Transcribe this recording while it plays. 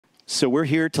So we're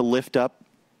here to lift up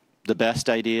the best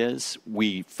ideas.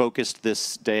 We focused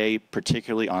this day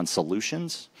particularly on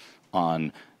solutions,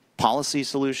 on policy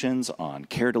solutions, on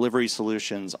care delivery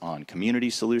solutions, on community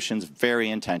solutions, very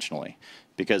intentionally,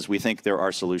 because we think there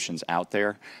are solutions out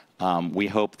there. We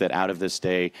hope that out of this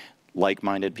day,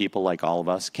 like-minded people like all of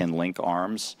us can link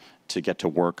arms to get to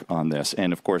work on this.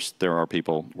 And of course, there are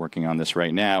people working on this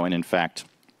right now. And in fact,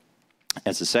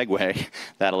 as a segue,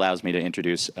 that allows me to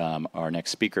introduce our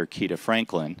next speaker, Keita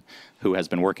Franklin, who has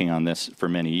been working on this for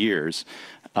many years.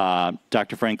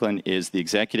 Dr. Franklin is the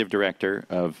Executive Director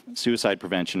of Suicide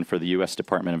Prevention for the U.S.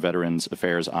 Department of Veterans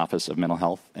Affairs Office of Mental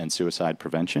Health and Suicide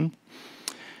Prevention.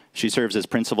 She serves as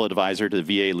Principal Advisor to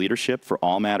the VA leadership for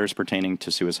all matters pertaining to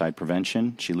suicide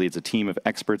prevention. She leads a team of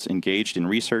experts engaged in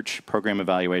research, program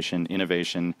evaluation,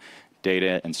 innovation,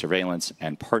 data and surveillance,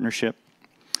 and partnership.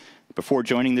 Before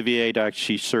joining the VA,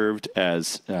 she served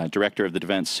as Director of the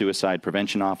Defense Suicide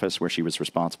Prevention Office, where she was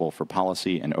responsible for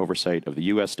policy and oversight of the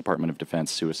U.S. Department of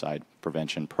Defense suicide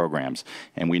prevention programs.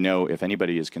 And we know if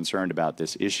anybody is concerned about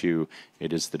this issue,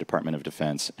 it is the Department of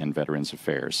Defense and Veterans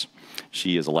Affairs.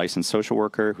 She is a licensed social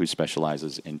worker who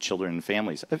specializes in children and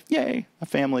families. Yay, a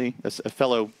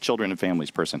fellow children and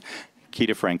families person.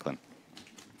 Keita Franklin.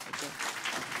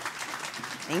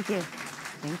 Thank you.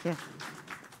 Thank you.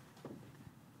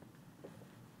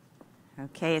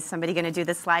 Okay, is somebody going to do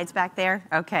the slides back there?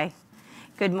 Okay.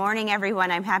 Good morning, everyone.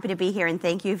 I'm happy to be here, and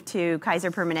thank you to Kaiser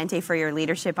Permanente for your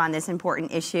leadership on this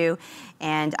important issue.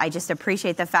 And I just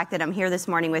appreciate the fact that I'm here this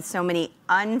morning with so many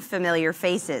unfamiliar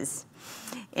faces.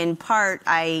 In part,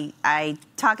 I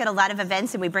talk at a lot of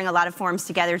events, and we bring a lot of forums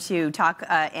together to talk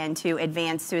and to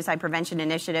advance suicide prevention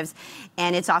initiatives.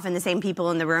 And it's often the same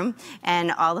people in the room,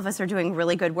 and all of us are doing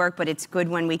really good work, but it's good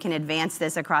when we can advance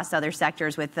this across other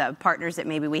sectors with partners that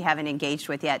maybe we haven't engaged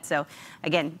with yet. So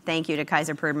again, thank you to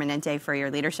Kaiser Permanente for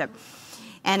your leadership.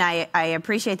 And I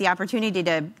appreciate the opportunity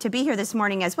to be here this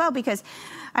morning as well, because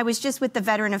I was just with the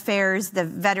Veteran Affairs, the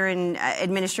Veteran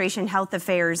Administration Health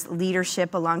Affairs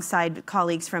leadership alongside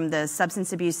colleagues from the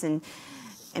Substance Abuse and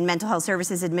Mental Health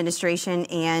Services Administration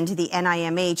and the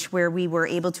NIMH, where we were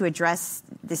able to address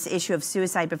this issue of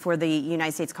suicide before the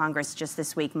United States Congress just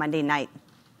this week, Monday night.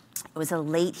 It was a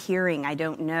late hearing. I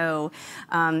don't know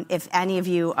if any of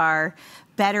you are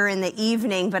better in the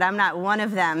evening, but I'm not one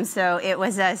of them. So it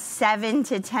was a 7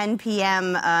 to 10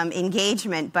 p.m.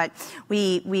 Engagement, but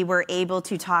we were able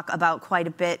to talk about quite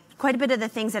a bit of the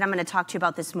things that I'm going to talk to you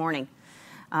about this morning.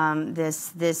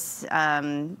 This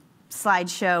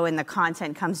slideshow and the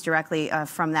content comes directly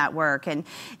from that work. And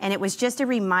it was just a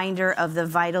reminder of the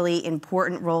vitally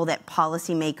important role that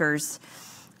policymakers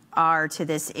are to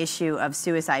this issue of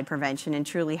suicide prevention, and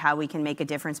truly how we can make a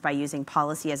difference by using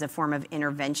policy as a form of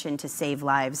intervention to save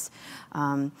lives.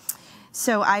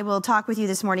 So I will talk with you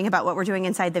this morning about what we're doing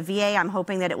inside the VA. I'm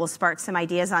hoping that it will spark some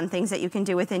ideas on things that you can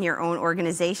do within your own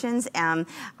organizations,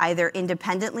 either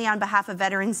independently on behalf of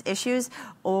veterans issues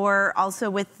or also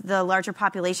with the larger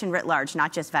population writ large,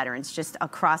 not just veterans, just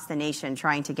across the nation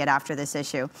trying to get after this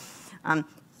issue.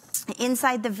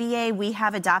 Inside the VA, we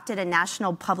have adopted a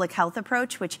national public health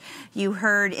approach, which you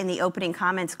heard in the opening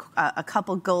comments a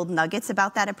couple gold nuggets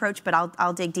about that approach, but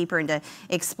I'll dig deeper into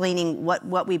explaining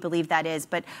what we believe that is.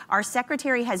 But our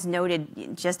secretary has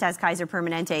noted, just as Kaiser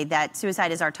Permanente, that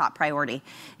suicide is our top priority.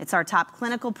 It's our top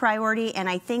clinical priority, and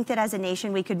I think that as a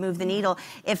nation we could move the needle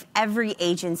if every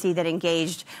agency that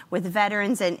engaged with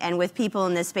veterans and with people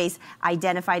in this space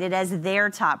identified it as their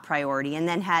top priority and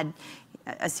then had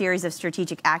a series of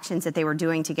strategic actions that they were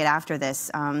doing to get after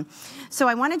this. So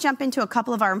I want to jump into a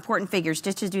couple of our important figures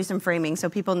just to do some framing so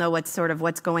people know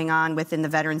what's going on within the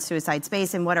veteran suicide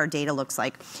space and what our data looks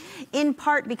like. In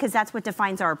part because that's what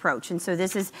defines our approach. And so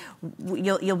this is,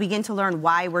 you'll begin to learn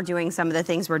why we're doing some of the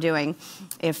things we're doing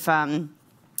if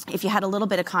you had a little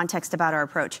bit of context about our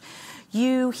approach.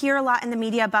 You hear a lot in the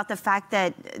media about the fact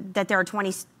that there are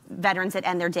 20 veterans that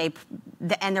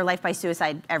end their life by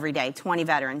suicide every day, 20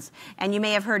 veterans. And you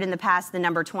may have heard in the past the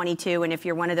number 22, and if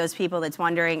you're one of those people that's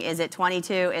wondering, is it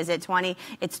 22, is it 20?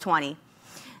 It's 20.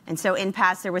 And so in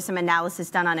past, there was some analysis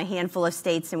done on a handful of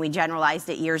states, and we generalized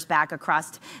it years back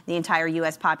across the entire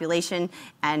U.S. population,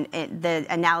 and the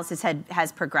analysis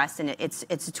has progressed, and it's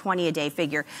a 20-a-day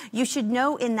figure. You should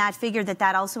know in that figure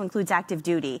that also includes active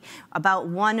duty. About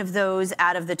one of those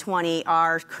out of the 20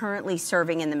 are currently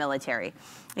serving in the military.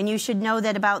 And you should know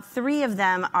that about 3 of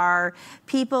them are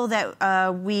people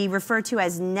that we refer to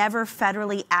as never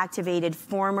federally activated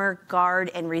former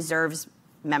Guard and Reserves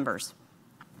members.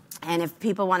 And if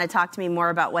people want to talk to me more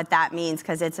about what that means,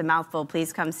 because it's a mouthful,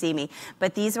 please come see me.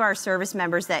 But these are our service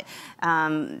members that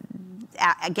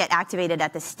get activated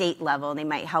at the state level. They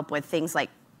might help with things like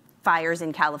fires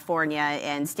in California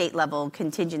and state level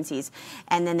contingencies,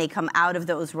 and then they come out of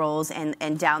those roles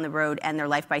and down the road end their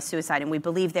life by suicide. And we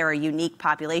believe they're a unique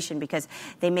population because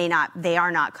they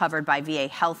are not covered by VA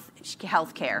health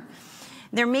care.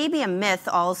 There may be a myth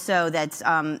also that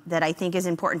I think is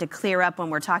important to clear up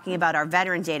when we're talking about our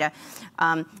veteran data.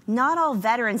 Not all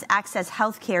veterans access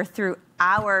health care through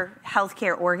our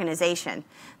healthcare organization.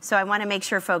 So I want to make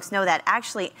sure folks know that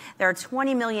actually there are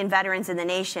 20 million veterans in the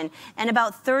nation, and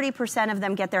about 30% of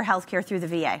them get their health care through the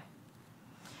VA.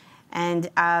 And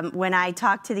when I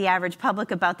talk to the average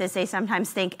public about this, they sometimes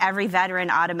think every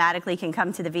veteran automatically can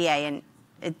come to the VA, and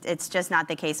it's just not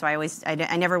the case. So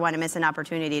I never want to miss an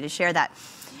opportunity to share that.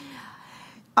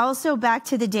 Also, back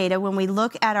to the data, when we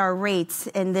look at our rates,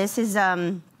 and this is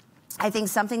I think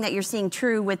something that you're seeing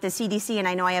true with the CDC, and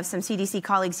I know I have some CDC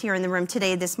colleagues here in the room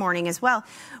today, this morning as well,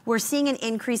 we're seeing an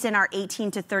increase in our 18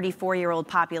 to 34-year-old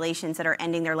populations that are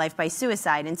ending their life by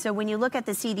suicide. And so when you look at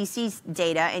the CDC's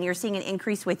data and you're seeing an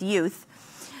increase with youth,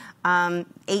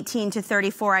 18 to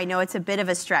 34, I know it's a bit of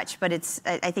a stretch, but it's,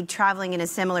 I think, traveling in a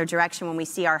similar direction when we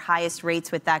see our highest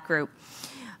rates with that group.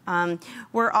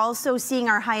 We're also seeing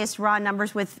our highest raw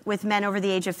numbers with men over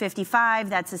the age of 55.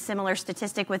 That's a similar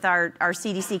statistic with our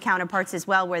CDC counterparts as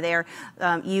well, where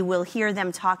you will hear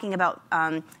them talking about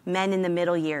men in the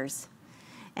middle years.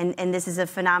 And this is a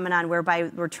phenomenon whereby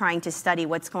we're trying to study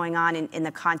what's going on in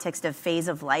the context of phase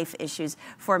of life issues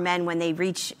for men when they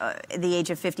reach the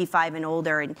age of 55 and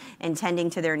older and tending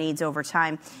to their needs over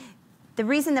time. The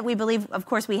reason that we believe, of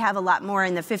course, we have a lot more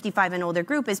in the 55 and older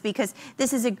group is because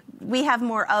we have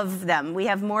more of them. We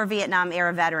have more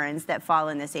Vietnam-era veterans that fall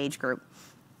in this age group.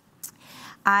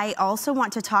 I also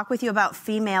want to talk with you about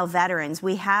female veterans.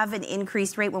 We have an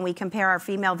increased rate when we compare our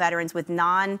female veterans with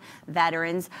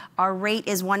non-veterans. Our rate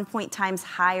is 1.0 times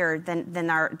higher than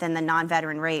the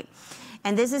non-veteran rate.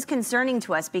 And this is concerning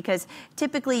to us because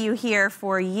typically you hear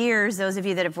for years, those of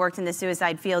you that have worked in the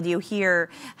suicide field, you hear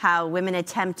how women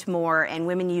attempt more and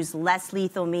women use less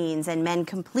lethal means and men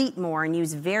complete more and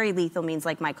use very lethal means,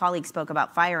 like my colleague spoke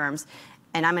about firearms,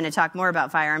 and I'm going to talk more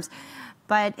about firearms.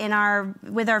 But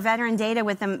with our veteran data,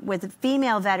 with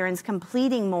female veterans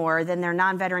completing more than their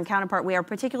non-veteran counterpart, we are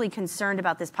particularly concerned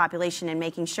about this population and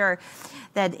making sure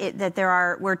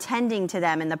that we're tending to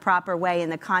them in the proper way in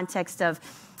the context of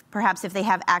perhaps if they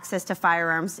have access to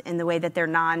firearms in the way that their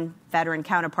non-veteran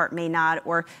counterpart may not,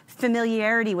 or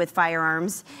familiarity with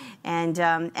firearms, and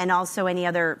also any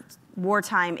other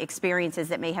wartime experiences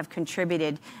that may have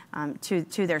contributed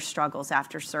to their struggles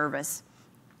after service.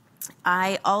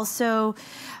 I also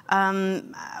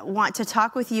want to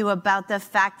talk with you about the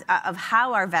fact of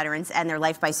how our veterans end their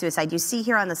life by suicide. You see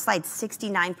here on the slide,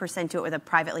 69% do it with a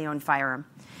privately owned firearm.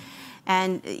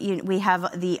 And we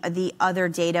have the other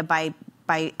data by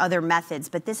other methods,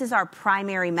 but this is our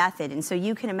primary method. And so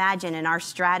you can imagine in our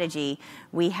strategy,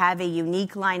 we have a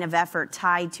unique line of effort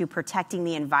tied to protecting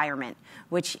the environment,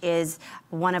 which is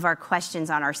one of our questions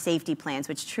on our safety plans,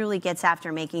 which truly gets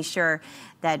after making sure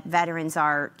that veterans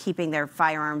are keeping their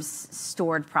firearms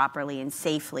stored properly and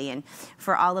safely. And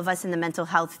for all of us in the mental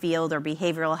health field or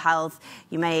behavioral health,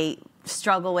 you may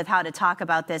struggle with how to talk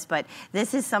about this, but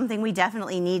this is something we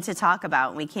definitely need to talk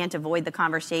about. We can't avoid the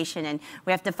conversation, and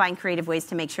we have to find creative ways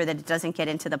to make sure that it doesn't get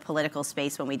into the political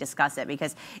space when we discuss it,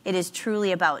 because it is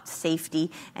truly about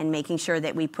safety and making sure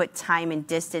that we put time and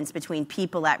distance between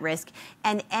people at risk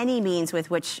and any means with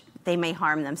which they may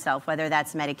harm themselves, whether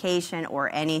that's medication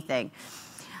or anything.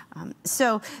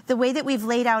 So the way that we've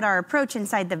laid out our approach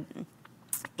inside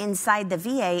the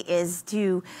VA is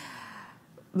to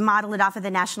model it off of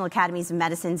the National Academies of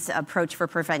Medicine's approach for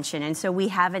prevention. And so we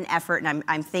have an effort, and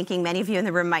I'm thinking many of you in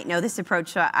the room might know this approach,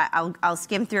 so I'll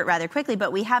skim through it rather quickly,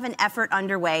 but we have an effort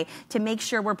underway to make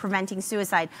sure we're preventing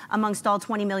suicide amongst all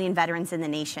 20 million veterans in the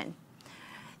nation.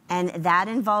 And that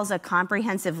involves a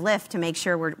comprehensive lift to make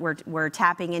sure we're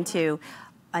tapping into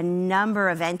a number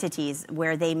of entities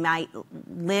where they might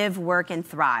live, work, and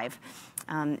thrive.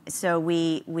 So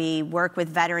we work with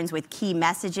veterans with key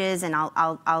messages, and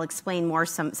I'll explain more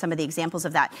some of the examples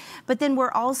of that. But then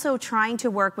we're also trying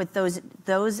to work with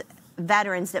those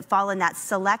veterans that fall in that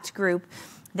select group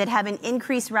that have an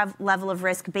increased level of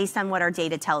risk based on what our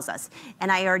data tells us.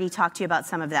 And I already talked to you about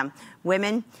some of them.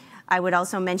 Women. I would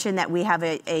also mention that we have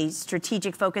a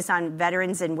strategic focus on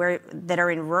veterans that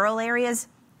are in rural areas.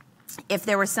 If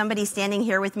there was somebody standing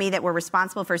here with me that were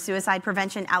responsible for suicide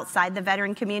prevention outside the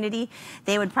veteran community,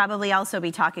 they would probably also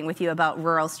be talking with you about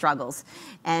rural struggles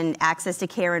and access to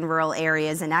care in rural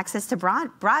areas and access to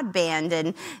broadband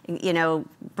and,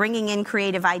 bringing in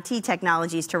creative IT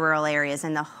technologies to rural areas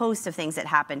and the host of things that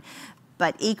happen.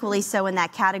 But equally so in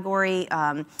that category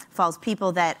falls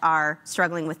people that are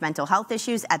struggling with mental health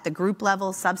issues at the group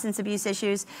level, substance abuse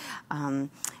issues,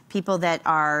 people that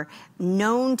are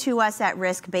known to us at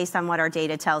risk based on what our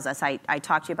data tells us. I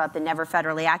talked to you about the never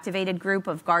federally activated group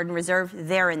of Guard and Reserve.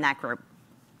 They're in that group.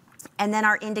 And then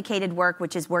our indicated work,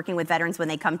 which is working with veterans when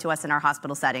they come to us in our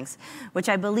hospital settings, which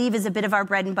I believe is a bit of our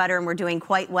bread and butter, and we're doing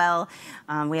quite well.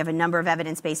 We have a number of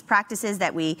evidence-based practices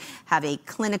that we have a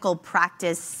clinical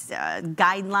practice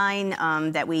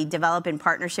guideline that we develop in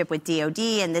partnership with DOD,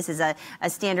 and this is a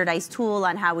standardized tool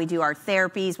on how we do our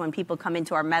therapies when people come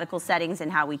into our medical settings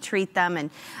and how we treat them.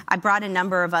 And I brought a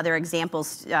number of other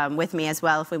examples with me as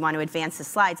well if we want to advance the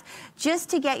slides, just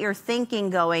to get your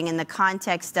thinking going in the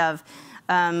context of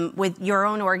with your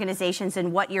own organizations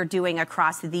and what you're doing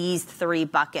across these three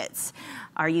buckets.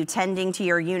 Are you tending to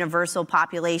your universal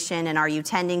population, and are you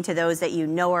tending to those that you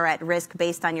know are at risk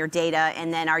based on your data,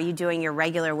 and then are you doing your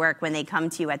regular work when they come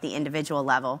to you at the individual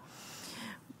level?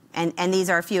 And these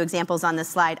are a few examples on the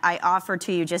slide. I offer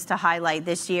to you just to highlight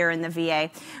this year in the VA,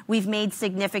 we've made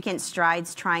significant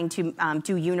strides trying to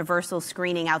do universal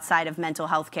screening outside of mental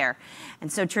health care. And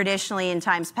so traditionally in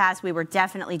times past, we were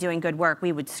definitely doing good work.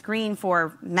 We would screen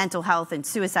for mental health and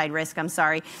suicide risk,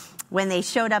 when they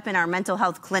showed up in our mental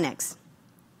health clinics.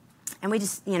 And we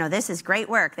just, this is great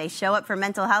work. They show up for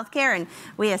mental health care and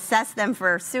we assess them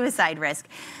for suicide risk.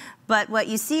 But what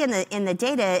you see in the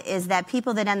data is that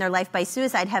people that end their life by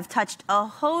suicide have touched a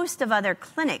host of other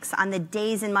clinics on the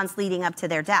days and months leading up to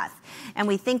their death. And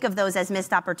we think of those as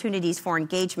missed opportunities for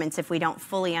engagements if we don't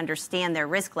fully understand their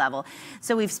risk level.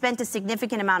 So we've spent a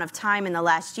significant amount of time in the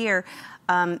last year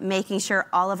making sure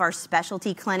all of our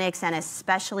specialty clinics and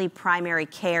especially primary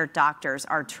care doctors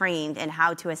are trained in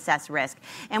how to assess risk.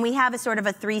 And we have a sort of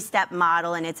a three-step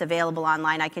model, and it's available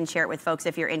online. I can share it with folks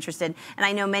if you're interested. And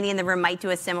I know many in the room might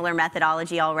do a similar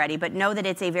methodology already, but know that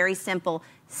it's a very simple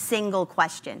single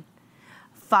question,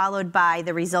 followed by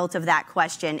the result of that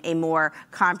question, a more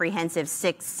comprehensive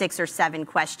six or seven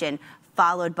question,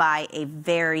 followed by a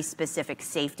very specific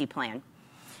safety plan.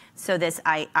 So this,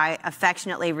 I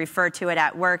affectionately refer to it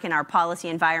at work in our policy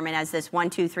environment as this 1,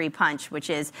 2, 3 punch, which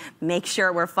is make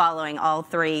sure we're following all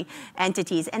three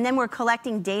entities. And then we're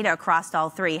collecting data across all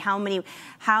three. How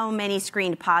many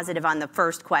screened positive on the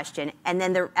first question? And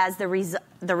then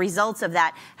the results of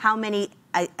that, how many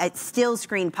still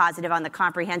screened positive on the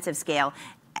comprehensive scale?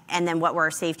 And then what were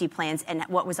our safety plans, and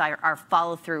what was our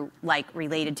follow-through like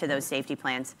related to those safety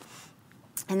plans?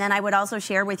 And then I would also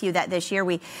share with you that this year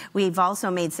we've also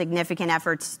made significant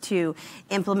efforts to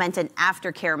implement an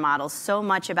aftercare model. So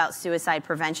much about suicide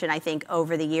prevention, I think,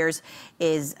 over the years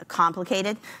is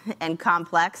complicated and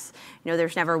complex.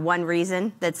 There's never one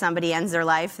reason that somebody ends their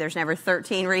life. There's never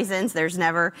 13 reasons. There's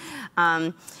never...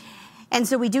 And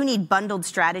so we do need bundled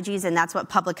strategies, and that's what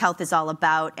public health is all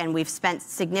about. And we've spent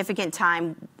significant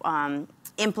time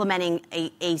implementing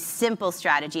a simple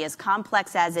strategy, as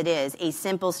complex as it is, a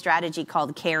simple strategy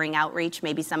called caring outreach.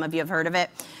 Maybe some of you have heard of it,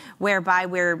 whereby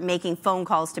we're making phone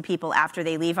calls to people after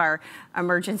they leave our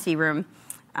emergency room.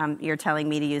 You're telling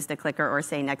me to use the clicker or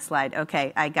say next slide.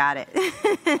 Okay, I got it.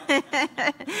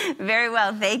 Very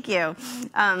well, thank you.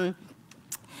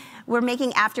 We're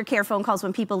making aftercare phone calls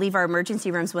when people leave our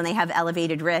emergency rooms when they have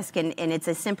elevated risk, and it's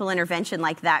a simple intervention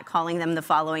like that, calling them the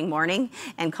following morning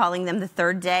and calling them the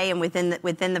third day and within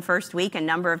the first week a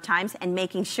number of times, and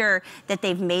making sure that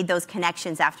they've made those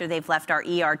connections after they've left our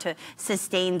ER to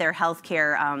sustain their health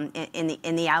care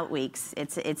in the out weeks.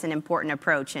 It's an important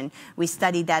approach, and we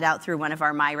studied that out through one of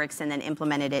our MYRICs and then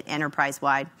implemented it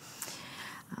enterprise-wide.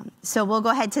 So we'll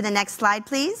go ahead to the next slide,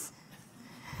 please.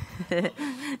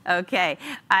 Okay.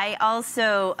 I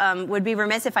also would be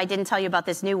remiss if I didn't tell you about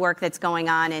this new work that's going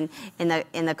on in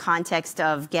the context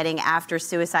of getting after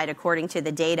suicide according to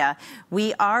the data.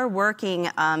 We are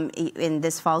working,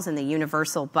 this falls in the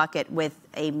universal bucket, with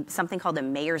something called the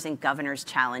Mayors and Governors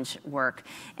Challenge work.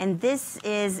 And this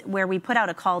is where we put out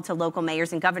a call to local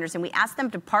mayors and governors, and we asked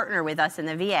them to partner with us in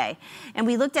the VA. And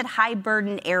we looked at high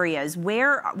burden areas.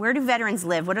 Where do veterans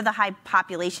live? What are the high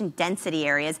population density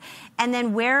areas? And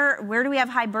then where do we have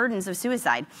high burdens of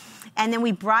suicide? And then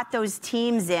we brought those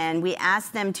teams in. We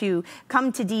asked them to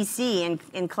come to D.C.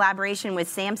 in collaboration with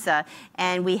SAMHSA,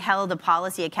 and we held a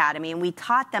policy academy, and we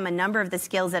taught them a number of the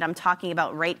skills that I'm talking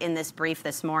about right in this brief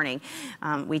this morning.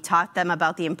 We taught them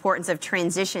about the importance of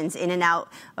transitions in and out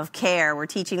of care. We're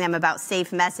teaching them about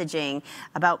safe messaging,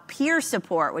 about peer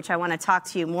support, which I want to talk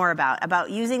to you more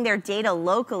about using their data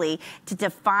locally to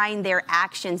define their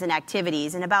actions and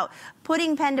activities, and about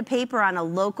putting pen to paper on a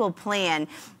local plan.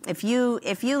 If you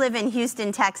live in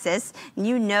Houston, Texas,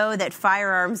 you know that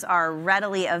firearms are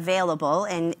readily available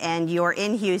and you're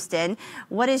in Houston,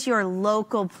 what is your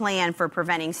local plan for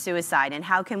preventing suicide, and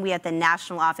how can we at the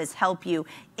national office help you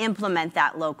implement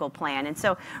that local plan? And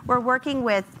so we're working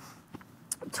with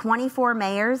 24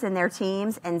 mayors and their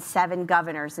teams and 7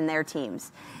 governors and their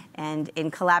teams, and in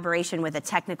collaboration with a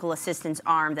technical assistance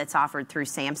arm that's offered through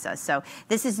SAMHSA. So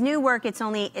this is new work. It's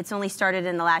only started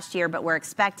in the last year, but we're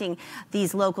expecting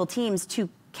these local teams to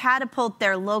catapult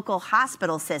their local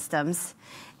hospital systems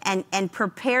and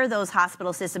prepare those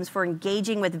hospital systems for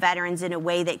engaging with veterans in a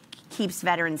way that keeps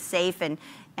veterans safe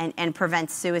and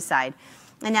prevents suicide.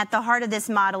 And at the heart of this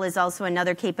model is also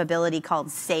another capability called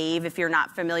SAVE. If you're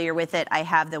not familiar with it, I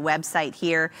have the website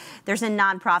here. There's a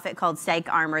nonprofit called Psych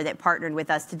Armor that partnered with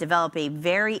us to develop a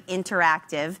very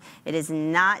interactive, it is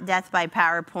not death by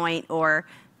PowerPoint or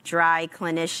dry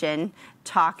clinician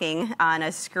talking on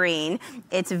a screen.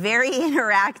 It's very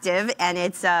interactive, and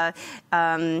it's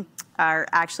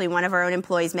actually one of our own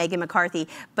employees, Megan McCarthy,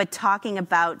 but talking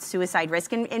about suicide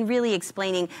risk and really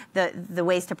explaining the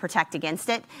ways to protect against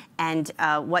it and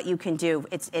what you can do.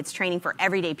 It's training for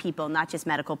everyday people, not just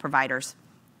medical providers.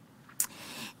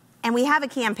 And we have a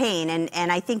campaign,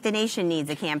 and I think the nation needs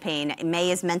a campaign.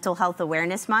 May is Mental Health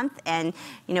Awareness Month, and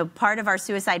part of our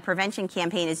suicide prevention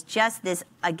campaign is just this,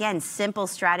 again, simple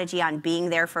strategy on being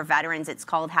there for veterans. It's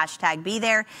called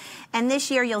 #BeThere. And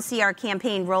this year you'll see our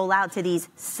campaign roll out to these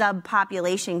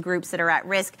subpopulation groups that are at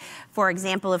risk. For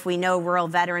example, if we know rural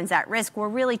veterans at risk, we're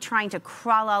really trying to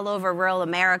crawl all over rural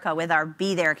America with our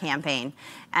Be There campaign.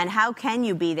 And how can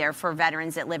you be there for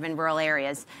veterans that live in rural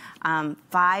areas?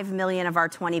 5 million of our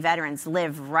 20 veterans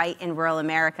live right in rural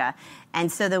America. And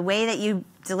so the way that you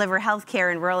deliver health care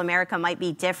in rural America might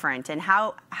be different. And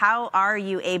how are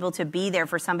you able to be there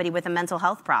for somebody with a mental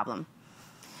health problem?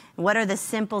 What are the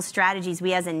simple strategies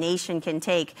we as a nation can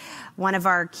take? One of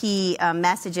our key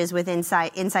messages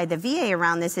inside the VA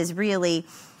around this is really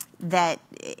that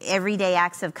everyday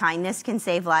acts of kindness can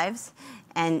save lives,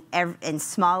 and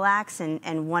small acts.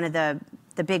 And one of the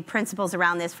big principles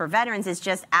around this for veterans is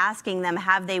just asking them,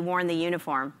 have they worn the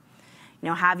uniform?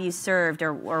 Have you served,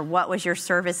 or what was your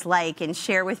service like? And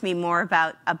share with me more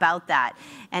about that.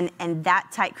 And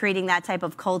that creating that type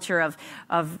of culture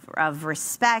of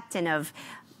respect and of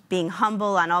being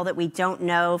humble on all that we don't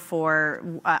know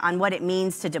on what it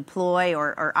means to deploy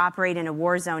or operate in a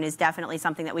war zone is definitely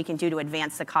something that we can do to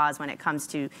advance the cause when it comes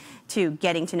to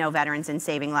getting to know veterans and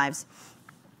saving lives.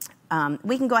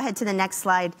 We can go ahead to the next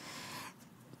slide,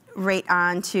 right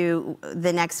on to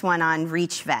the next one on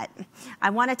ReachVet. I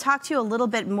want to talk to you a little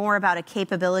bit more about a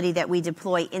capability that we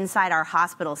deploy inside our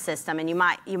hospital system, and you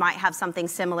might have something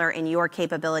similar in your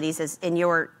capabilities as in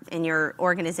your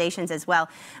organizations as well.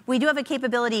 We do have a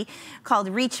capability called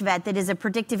ReachVet that is a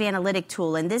predictive analytic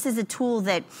tool, and this is a tool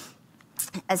that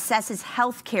assesses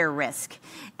healthcare risk,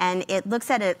 and it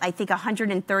looks at I think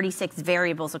 136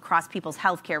 variables across people's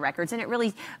healthcare records, and it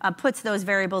really puts those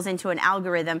variables into an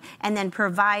algorithm and then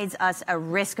provides us a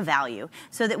risk value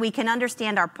so that we can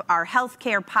understand our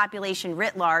healthcare population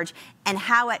writ large and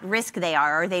how at risk they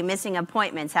are. Are they missing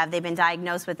appointments? Have they been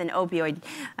diagnosed with an opioid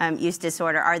use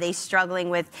disorder? Are they struggling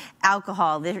with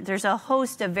alcohol? There's a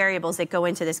host of variables that go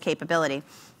into this capability.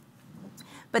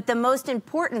 But the most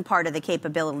important part of the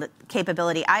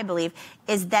capability, I believe,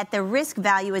 is that the risk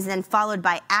value is then followed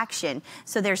by action.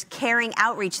 So there's caring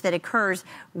outreach that occurs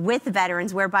with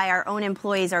veterans, whereby our own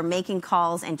employees are making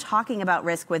calls and talking about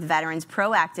risk with veterans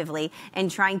proactively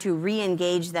and trying to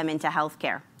re-engage them into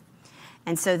healthcare.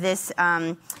 And so this,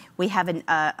 we have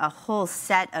a whole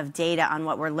set of data on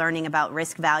what we're learning about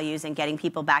risk values and getting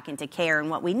people back into care.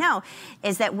 And what we know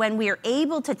is that when we are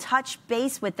able to touch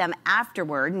base with them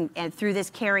afterward and through this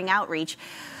caring outreach,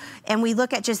 and we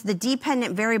look at just the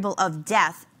dependent variable of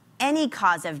death, any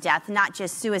cause of death, not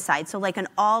just suicide, so like an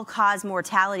all-cause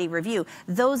mortality review,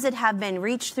 those that have been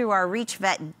reached through our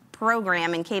ReachVet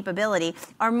program and capability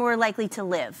are more likely to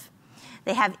live.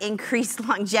 They have increased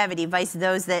longevity versus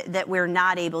those that we're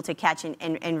not able to catch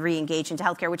and re-engage into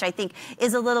healthcare, which I think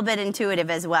is a little bit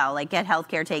intuitive as well. Like, get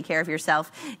healthcare, take care of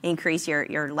yourself, increase your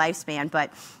lifespan.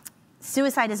 But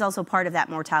suicide is also part of that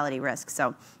mortality risk.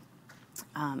 So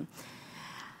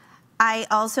I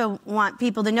also want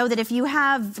people to know that if you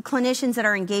have clinicians that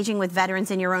are engaging with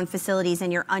veterans in your own facilities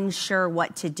and you're unsure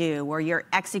what to do, or you're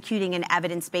executing an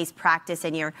evidence-based practice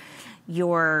and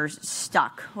you're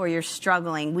stuck or you're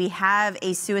struggling, we have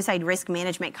a suicide risk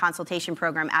management consultation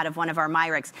program out of one of our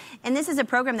MyRICs. And this is a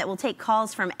program that will take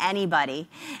calls from anybody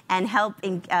and help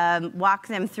walk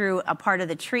them through a part of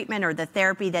the treatment or the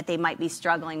therapy that they might be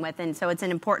struggling with. And so it's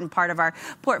an important part of our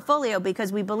portfolio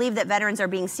because we believe that veterans are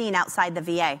being seen outside the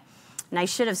VA. And I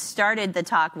should have started the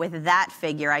talk with that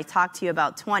figure. I talked to you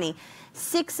about 20.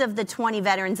 6 of the 20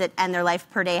 veterans that end their life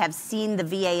per day have seen the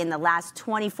VA in the last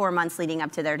 24 months leading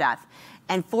up to their death,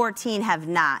 and 14 have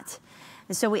not.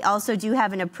 And so we also do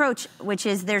have an approach, which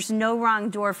is there's no wrong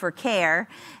door for care.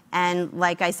 And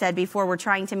like I said before, we're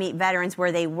trying to meet veterans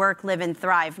where they work, live, and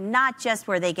thrive, not just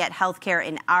where they get health care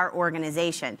in our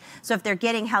organization. So if they're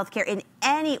getting health care in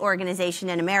any organization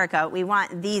in America, we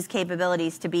want these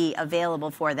capabilities to be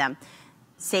available for them.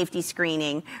 Safety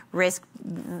screening, risk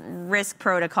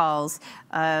protocols,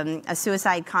 a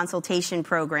suicide consultation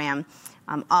program.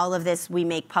 All of this we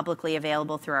make publicly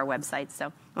available through our website.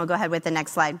 So we'll go ahead with the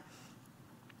next slide.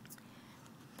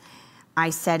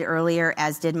 I said earlier,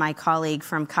 as did my colleague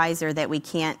from Kaiser, that we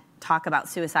can't talk about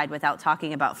suicide without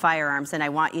talking about firearms, and I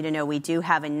want you to know we do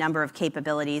have a number of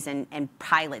capabilities and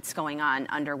pilots going on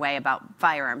underway about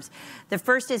firearms. The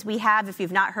first is we have, if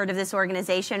you've not heard of this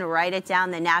organization, write it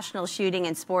down, the National Shooting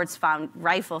and Sports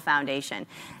Rifle Foundation.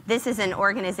 This is an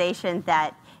organization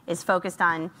that is focused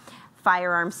on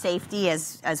firearm safety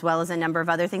as well as a number of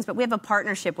other things, but we have a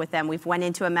partnership with them. We've went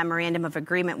into a memorandum of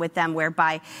agreement with them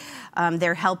whereby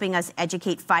they're helping us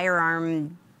educate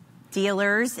firearm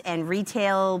dealers and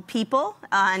retail people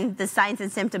on the signs and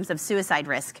symptoms of suicide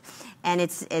risk. And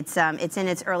it's in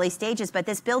its early stages, but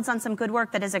this builds on some good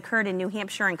work that has occurred in New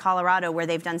Hampshire and Colorado where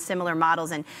they've done similar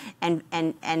models,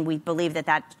 and we believe that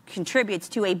that contributes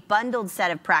to a bundled set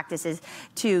of practices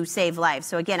to save lives.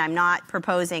 So again, I'm not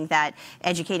proposing that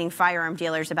educating firearm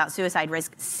dealers about suicide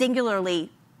risk singularly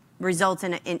results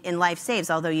in life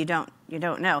saves, although you don't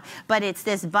know. But it's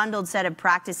this bundled set of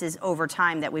practices over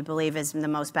time that we believe is the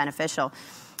most beneficial.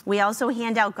 We also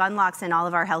hand out gun locks in all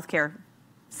of our healthcare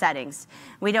settings.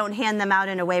 We don't hand them out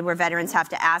in a way where veterans have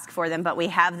to ask for them, but we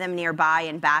have them nearby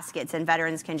in baskets, and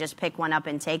veterans can just pick one up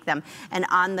and take them. And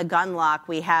on the gun lock,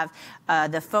 we have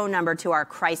the phone number to our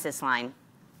crisis line.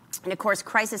 And of course,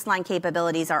 crisis line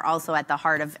capabilities are also at the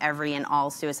heart of every and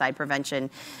all suicide prevention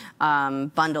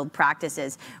bundled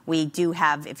practices. We do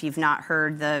have, if you've not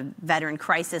heard, the Veteran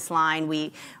Crisis Line.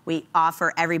 We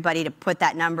offer everybody to put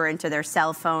that number into their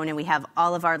cell phone, and we have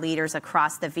all of our leaders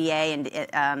across the VA and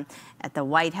at the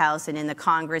White House and in the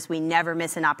Congress. We never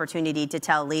miss an opportunity to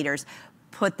tell leaders,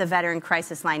 put the Veteran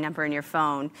Crisis Line number in your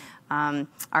phone.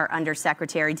 Our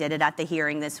undersecretary did it at the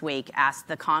hearing this week, asked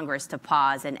the Congress to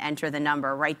pause and enter the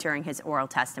number right during his oral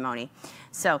testimony.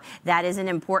 So that is an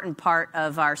important part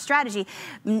of our strategy,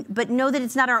 but know that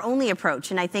it's not our only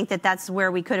approach, and I think that that's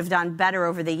where we could have done better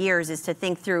over the years, is to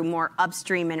think through more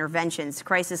upstream interventions.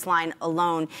 Crisis Line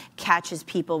alone catches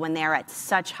people when they're at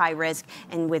such high risk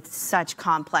and with such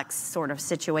complex sort of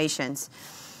situations.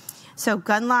 So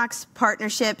gun locks,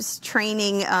 partnerships,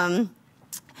 training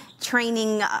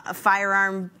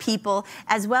firearm people.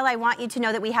 As well, I want you to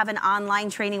know that we have an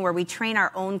online training where we train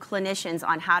our own clinicians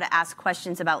on how to ask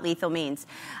questions about lethal means.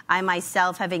 I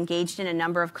myself have engaged in a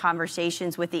number of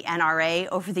conversations with the NRA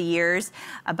over the years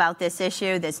about this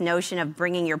issue, this notion of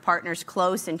bringing your partners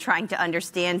close and trying to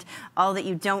understand all that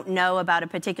you don't know about a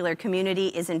particular community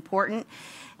is important.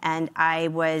 And I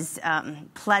was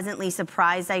pleasantly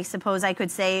surprised, I suppose I could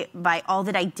say, by all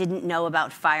that I didn't know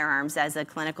about firearms as a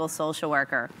clinical social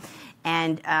worker.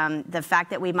 And the fact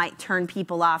that we might turn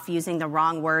people off using the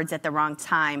wrong words at the wrong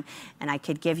time. And I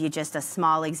could give you just a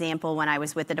small example. When I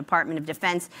was with the Department of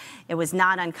Defense, it was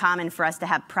not uncommon for us to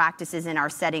have practices in our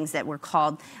settings that were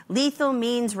called lethal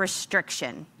means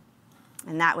restriction.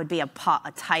 And that would be a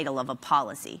title of a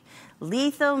policy.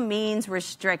 Lethal means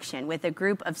restriction, with a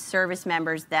group of service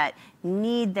members that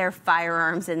need their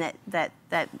firearms and that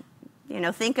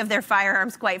think of their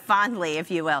firearms quite fondly, if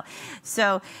you will.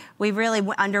 So we really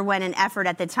underwent an effort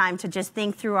at the time to just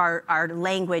think through our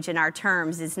language and our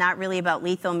terms. It's not really about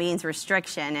lethal means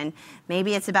restriction, and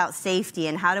maybe it's about safety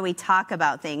and how do we talk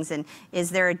about things, and is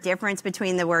there a difference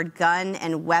between the word gun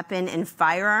and weapon and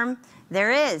firearm? There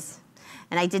is.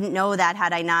 And I didn't know that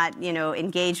had I not,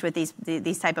 engaged with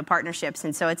these type of partnerships.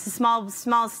 And so it's small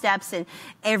steps, and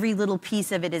every little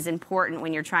piece of it is important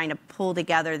when you're trying to pull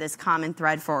together this common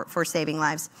thread for saving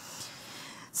lives.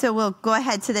 So we'll go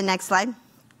ahead to the next slide.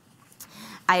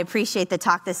 I appreciate the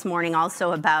talk this morning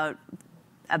also about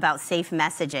about safe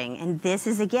messaging. And this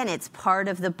is, again, it's part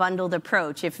of the bundled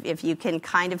approach. If you can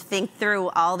kind of think through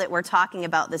all that we're talking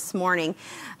about this morning,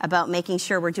 about making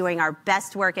sure we're doing our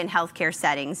best work in healthcare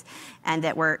settings, and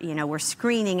that we're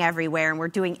screening everywhere, and we're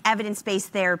doing evidence-based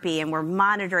therapy, and we're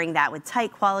monitoring that with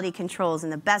tight quality controls in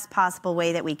the best possible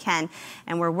way that we can,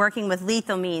 and we're working with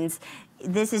lethal means.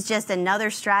 This is just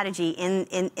another strategy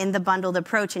in the bundled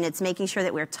approach, and it's making sure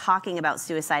that we're talking about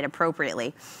suicide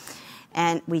appropriately.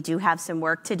 And we do have some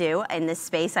work to do in this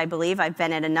space, I believe. I've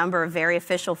been at a number of very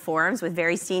official forums with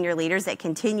very senior leaders that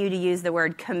continue to use the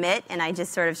word commit, and I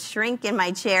just sort of shrink in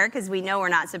my chair because we know we're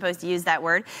not supposed to use that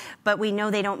word, but we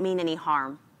know they don't mean any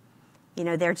harm.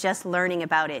 They're just learning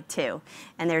about it too.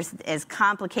 And there's, as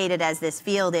complicated as this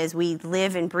field is, we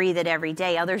live and breathe it every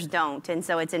day. Others don't. And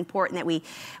so it's important that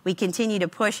we continue to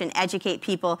push and educate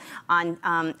people on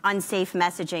unsafe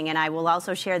messaging. And I will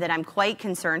also share that I'm quite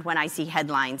concerned when I see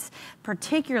headlines,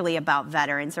 particularly about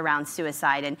veterans around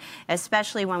suicide, and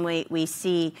especially when we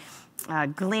see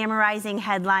glamorizing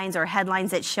headlines or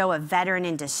headlines that show a veteran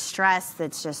in distress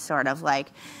that's just sort of like,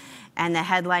 and the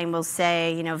headline will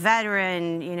say,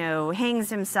 veteran, hangs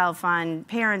himself on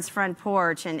parents' front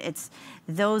porch. And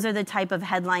those are the type of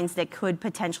headlines that could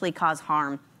potentially cause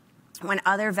harm. When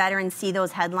other veterans see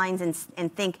those headlines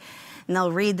and think, and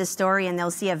they'll read the story and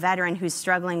they'll see a veteran who's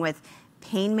struggling with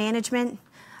pain management,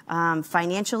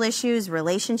 financial issues,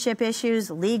 relationship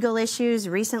issues, legal issues,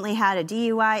 recently had a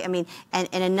DUI. And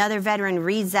another veteran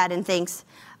reads that and thinks,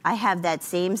 I have that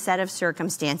same set of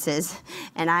circumstances,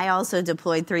 and I also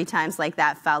deployed 3 times like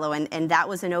that fellow, and that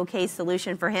was an okay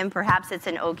solution for him. Perhaps it's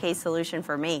an okay solution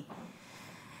for me.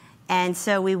 And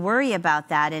so we worry about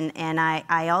that, and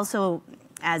I also,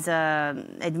 as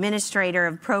an administrator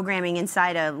of programming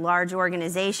inside a large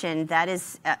organization, that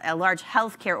is a large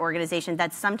healthcare organization,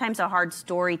 that's sometimes a hard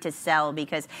story to sell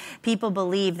because people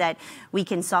believe that we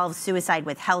can solve suicide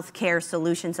with healthcare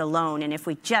solutions alone, and if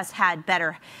we just had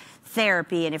better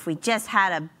therapy, and if we just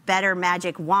had a better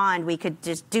magic wand, we could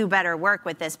just do better work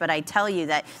with this. But I tell you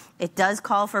that it does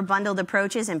call for bundled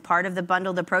approaches, and part of the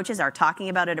bundled approaches are talking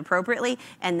about it appropriately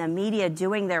and the media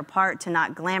doing their part to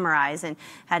not glamorize. And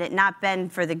had it not been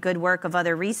for the good work of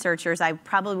other researchers, I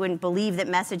probably wouldn't believe that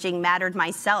messaging mattered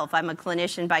myself. I'm a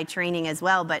clinician by training as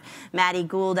well, but Maddie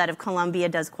Gould out of Columbia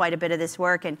does quite a bit of this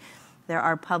work, and there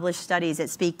are published studies that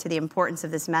speak to the importance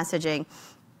of this messaging.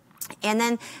 And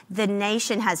then the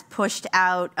nation has pushed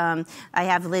out, I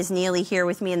have Liz Neely here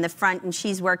with me in the front, and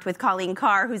she's worked with Colleen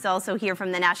Carr, who's also here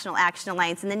from the National Action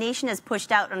Alliance, and the nation has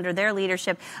pushed out under their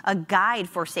leadership a guide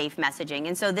for safe messaging.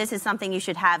 And so this is something you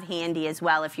should have handy as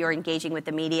well if you're engaging with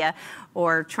the media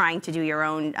or trying to do your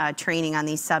own training on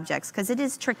these subjects, because it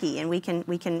is tricky, and we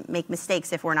can make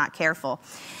mistakes if we're not careful.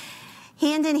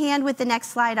 Hand in hand with the next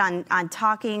slide on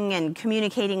talking and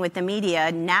communicating with the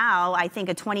media, now I think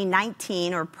a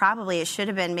 2019, or probably it should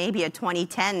have been maybe a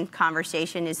 2010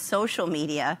 conversation, is social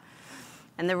media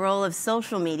and the role of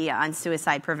social media on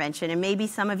suicide prevention. And maybe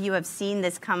some of you have seen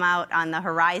this come out on the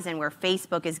horizon where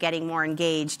Facebook is getting more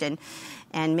engaged. And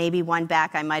maybe one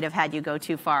back, I might have had you go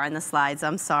too far on the slides.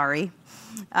 I'm sorry.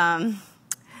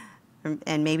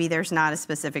 And maybe there's not a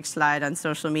specific slide on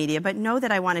social media, but know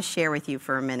that I want to share with you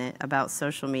for a minute about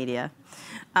social media.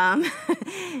 A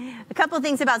couple of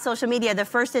things about social media. The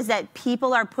first is that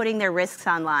people are putting their risks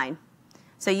online.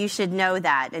 So you should know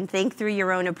that and think through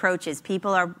your own approaches.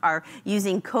 People are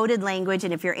using coded language,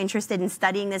 and if you're interested in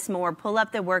studying this more, pull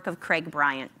up the work of Craig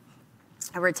Bryant,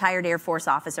 a retired Air Force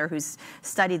officer who's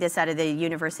studied this out of the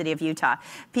University of Utah.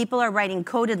 People are writing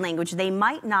coded language. They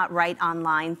might not write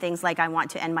online things like, I want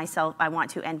to end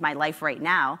my life right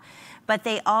now. But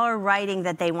they are writing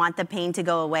that they want the pain to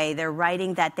go away. They're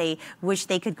writing that they wish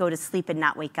they could go to sleep and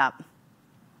not wake up.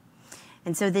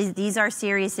 And so these are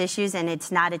serious issues, and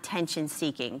it's not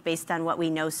attention-seeking, based on what we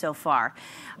know so far.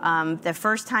 The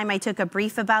first time I took a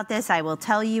brief about this, I will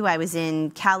tell you, I was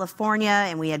in California,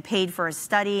 and we had paid for a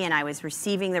study, and I was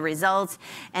receiving the results,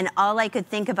 and all I could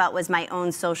think about was my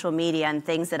own social media and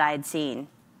things that I had seen,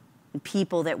 and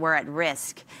people that were at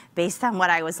risk, based on what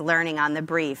I was learning on the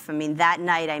brief. I mean, that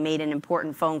night I made an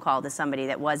important phone call to somebody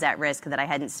that was at risk that I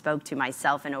hadn't spoke to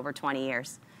myself in over 20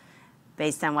 years.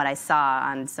 Based on what I saw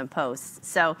on some posts.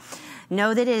 So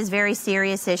know that it is a very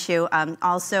serious issue.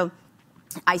 Also,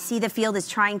 I see the field is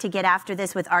trying to get after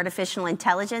this with artificial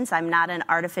intelligence. I'm not an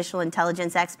artificial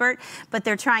intelligence expert, but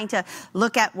they're trying to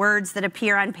look at words that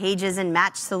appear on pages and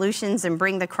match solutions and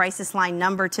bring the crisis line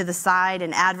number to the side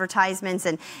and advertisements,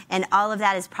 and all of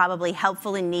that is probably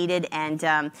helpful and needed,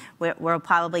 and we'll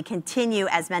probably continue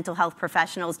as mental health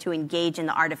professionals to engage in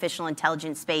the artificial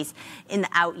intelligence space in the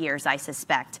out years, I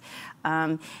suspect.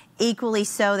 Equally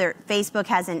so, Facebook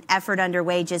has an effort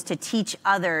underway just to teach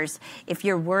others. If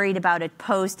you're worried about a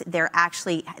post,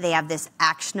 they have this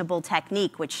actionable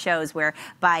technique, which shows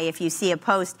whereby if you see a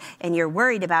post and you're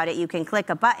worried about it, you can click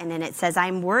a button and it says,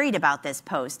 I'm worried about this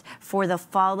post for the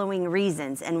following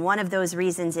reasons. And one of those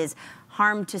reasons is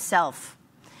harm to self.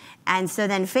 And so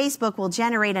then Facebook will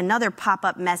generate another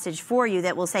pop-up message for you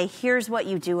that will say, here's what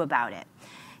you do about it.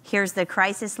 Here's the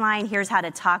crisis line. Here's how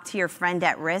to talk to your friend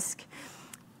at risk.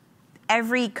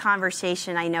 Every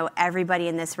conversation, I know everybody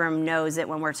in this room knows that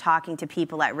when we're talking to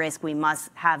people at risk, we must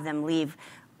have them leave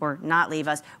or not leave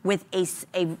us with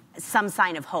some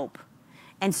sign of hope.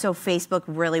 And so Facebook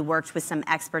really worked with some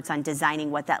experts on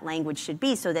designing what that language should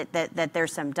be so that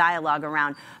there's some dialogue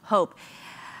around hope.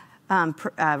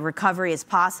 Recovery is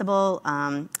possible.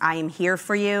 I am here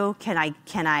for you. Can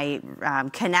I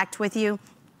connect with you?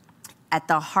 At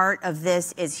the heart of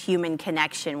this is human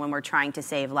connection when we're trying to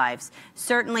save lives.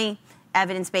 Certainly,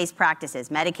 evidence-based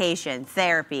practices, medication,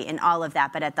 therapy, and all of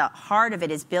that. But at the heart of it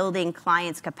is building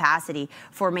clients' capacity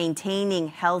for maintaining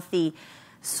healthy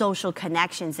social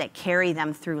connections that carry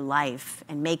them through life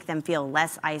and make them feel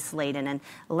less isolated and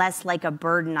less like a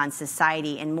burden on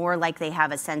society and more like they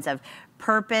have a sense of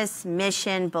purpose,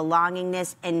 mission,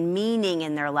 belongingness, and meaning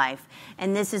in their life.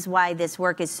 And this is why this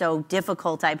work is so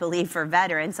difficult, I believe, for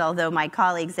veterans, although my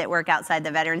colleagues that work outside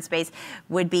the veteran space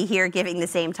would be here giving the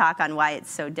same talk on why it's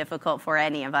so difficult for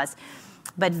any of us.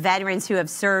 But veterans who have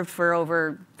served for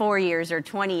over 4 years or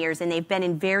 20 years, and they've been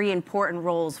in very important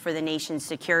roles for the nation's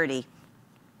security.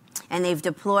 And they've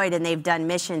deployed and they've done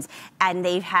missions, and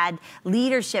they've had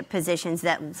leadership positions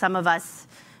that some of us,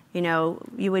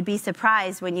 you would be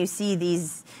surprised when you see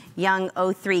these young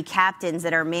 03 captains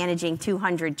that are managing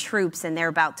 200 troops, and they're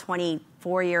about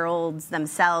 24-year-olds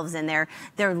themselves, and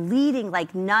they're leading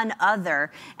like none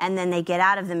other, and then they get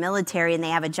out of the military and they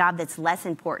have a job that's less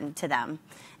important to them.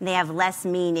 And they have less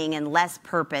meaning and less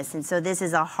purpose. And so this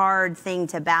is a hard thing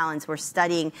to balance. We're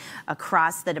studying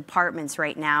across the departments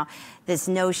right now this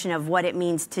notion of what it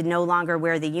means to no longer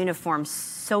wear the uniform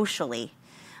socially.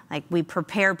 Like, we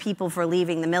prepare people for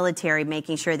leaving the military,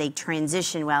 making sure they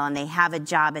transition well and they have a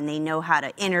job and they know how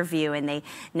to interview and they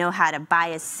know how to buy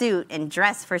a suit and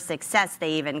dress for success,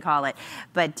 they even call it.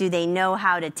 But do they know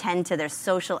how to tend to their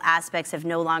social aspects of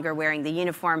no longer wearing the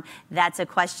uniform? That's a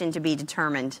question to be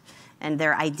determined, and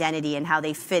their identity and how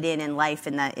they fit in life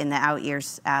in the out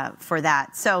years for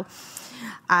that. So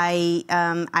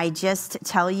I just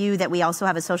tell you that we also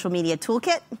have a social media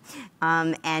toolkit,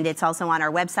 and it's also on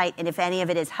our website. And if any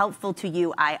of it is helpful to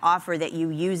you, I offer that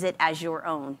you use it as your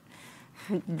own.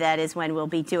 That is when we'll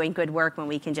be doing good work, when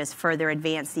we can just further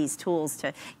advance these tools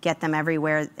to get them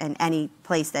everywhere and any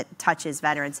place that touches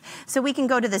veterans. So we can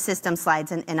go to the system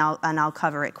slides, and I'll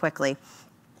cover it quickly.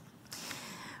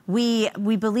 We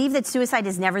believe that suicide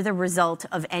is never the result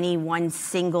of any one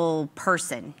single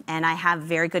person. And I have a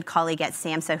very good colleague at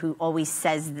SAMHSA who always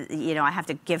says, I have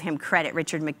to give him credit,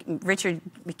 Richard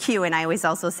McHugh, and I always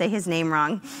also say his name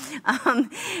wrong.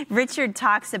 Richard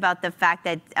talks about the fact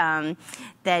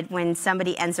that when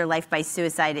somebody ends their life by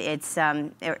suicide, it's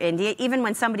and even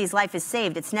when somebody's life is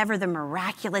saved, it's never the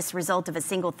miraculous result of a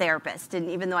single therapist, and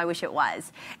even though I wish it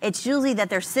was. It's usually that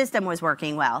their system was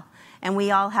working well. And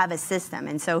we all have a system.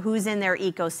 And so who's in their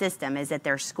ecosystem? Is it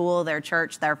their school, their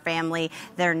church, their family,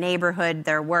 their neighborhood,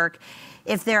 their work?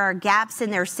 If there are gaps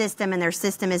in their system and their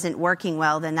system isn't working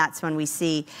well, then that's when we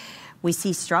see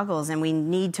struggles, and we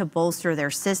need to bolster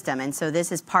their system. And so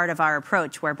this is part of our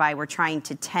approach, whereby we're trying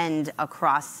to tend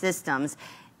across systems.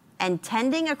 And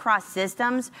tending across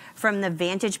systems from the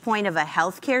vantage point of a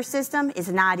healthcare system is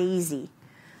not easy.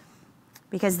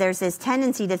 Because there's this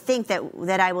tendency to think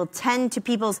that I will tend to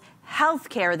people's health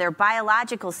care, their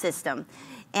biological system,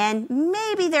 and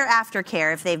maybe their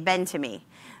aftercare if they've been to me.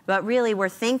 But really, we're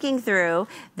thinking through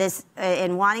this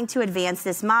and wanting to advance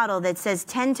this model that says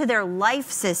tend to their life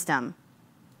system,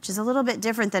 which is a little bit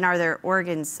different than are their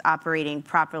organs operating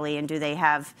properly, and do they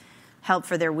have help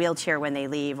for their wheelchair when they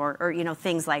leave, or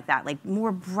things like that, like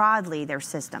more broadly their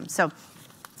system. So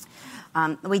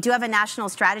we do have a national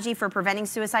strategy for preventing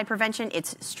suicide prevention.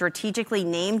 It's strategically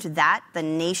named that, the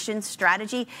nation's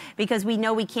strategy, because we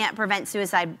know we can't prevent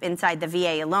suicide inside the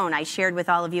VA alone. I shared with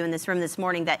all of you in this room this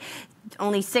morning that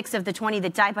only 6 of the 20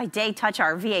 that die by day touch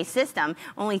our VA system.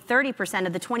 Only 30%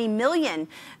 of the 20 million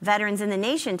veterans in the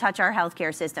nation touch our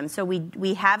healthcare system. So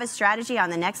we have a strategy on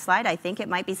the next slide. I think it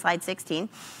might be slide 16.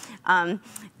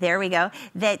 There we go.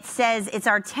 That says it's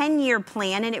our 10-year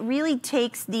plan, and it really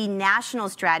takes the national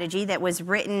strategy that was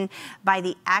written by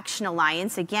the Action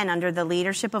Alliance, again, under the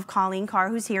leadership of Colleen Carr,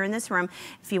 who's here in this room,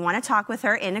 if you want to talk with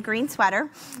her, in a green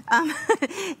sweater.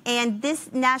 And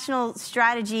this national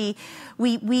strategy,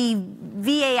 we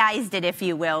VAized it, if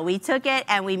you will. We took it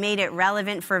and we made it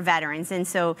relevant for veterans. And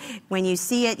so when you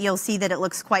see it, you'll see that it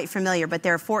looks quite familiar, but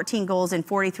there are 14 goals and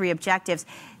 43 objectives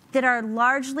that are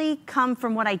largely come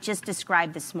from what I just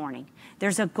described this morning.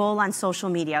 There's a goal on social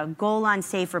media, a goal on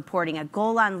safe reporting, a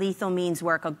goal on lethal means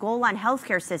work, a goal on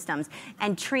healthcare systems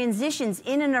and transitions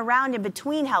in and around and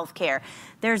between healthcare.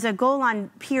 There's a goal on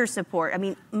peer support. I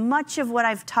mean, much of what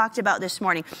I've talked about this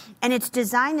morning. And it's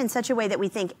designed in such a way that we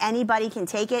think anybody can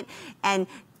take it and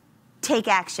take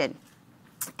action.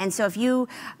 And so if you,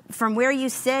 from where you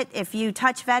sit, if you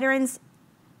touch veterans,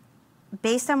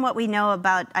 based on what we know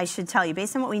about, I should tell you,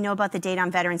 based on what we know about the data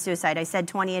on veteran suicide, I said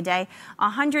 20 a day,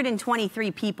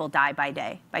 123 people die by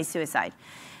day by suicide.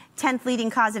 10th leading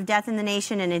cause of death in the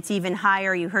nation, and it's even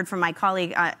higher. You heard from my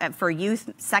colleague for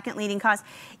youth, 2nd leading cause.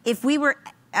 If we were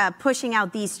pushing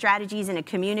out these strategies in a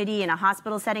community, in a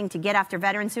hospital setting to get after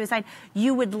veteran suicide,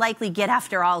 you would likely get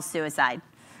after all suicide.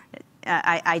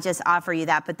 I just offer you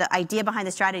that. But the idea behind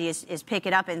the strategy is pick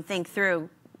it up and think through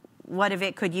what of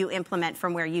it could you implement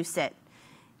from where you sit.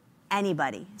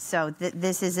 Anybody. So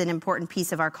this is an important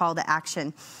piece of our call to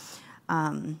action.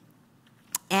 And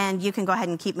you can go ahead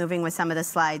and keep moving with some of the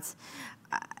slides.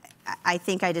 I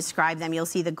think I described them. You'll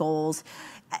see the goals.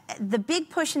 The big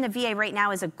push in the VA right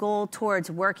now is a goal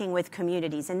towards working with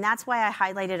communities. And that's why I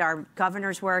highlighted our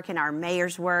governor's work and our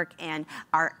mayor's work and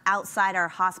our outside our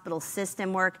hospital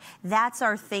system work. That's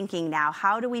our thinking now.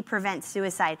 How do we prevent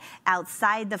suicide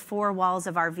outside the 4 walls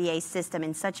of our VA system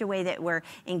in such a way that we're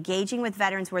engaging with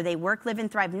veterans where they work, live,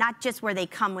 and thrive, not just where they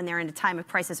come when they're in a time of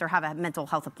crisis or have a mental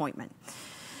health appointment.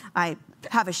 I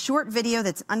have a short video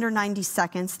that's under 90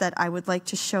 seconds that I would like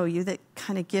to show you that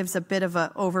kind of gives a bit of an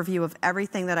overview of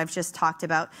everything that I've just talked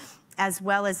about, as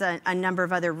well as a number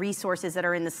of other resources that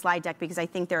are in the slide deck because I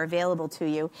think they're available to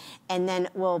you. And then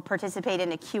we'll participate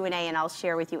in a Q&A and I'll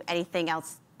share with you anything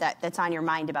else that's on your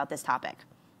mind about this topic.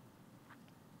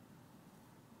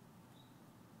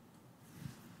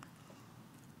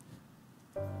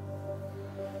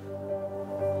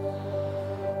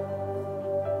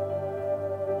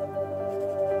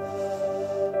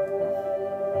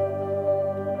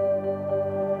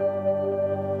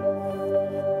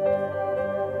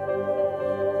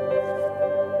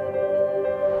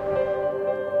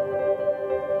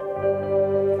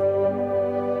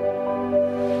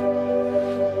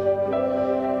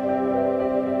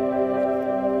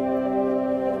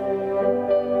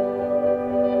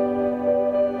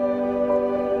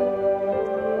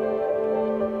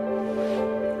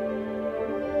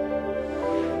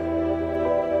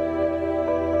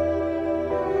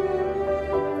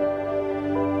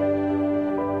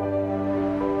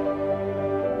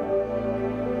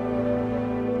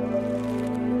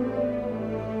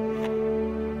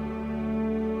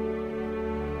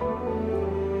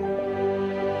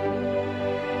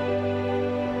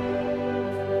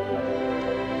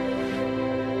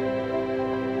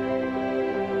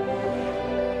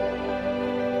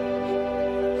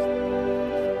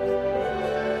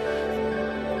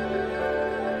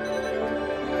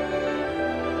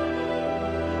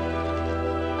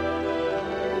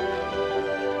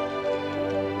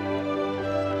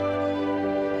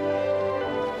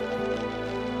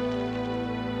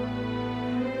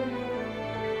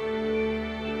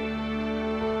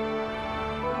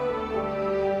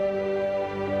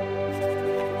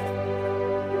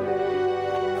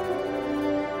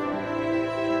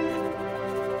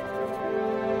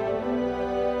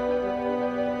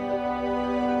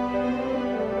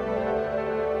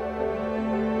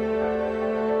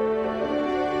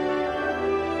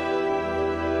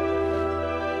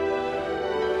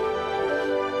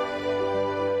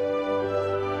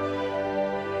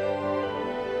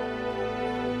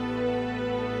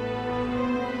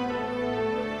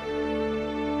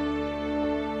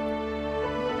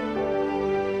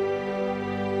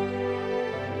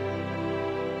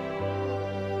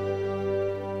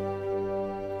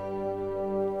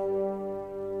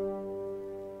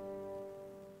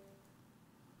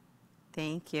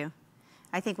 Thank you.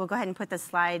 I think we'll go ahead and put the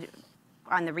slide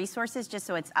on the resources just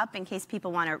so it's up in case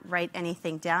people want to write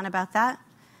anything down about that.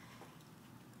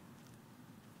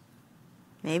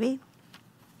 Maybe?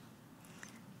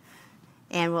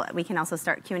 And we can also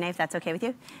start Q&A if that's okay with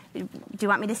you. Do you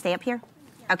want me to stay up here?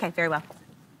 Okay, very well.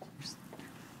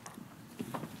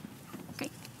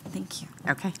 Great, thank you.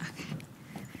 Okay.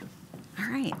 All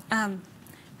right.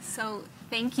 So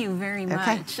thank you very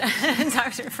much,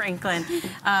 Dr. Franklin.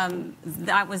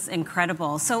 That was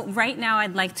incredible. So right now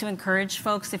I'd like to encourage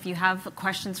folks, if you have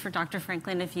questions for Dr.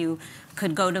 Franklin, if you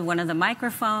could go to one of the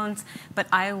microphones, but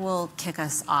I will kick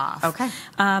us off. Okay.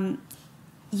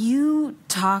 You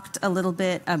talked a little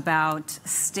bit about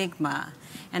stigma,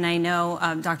 and I know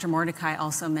Dr. Mordecai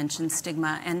also mentioned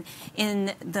stigma. And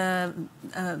in the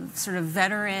sort of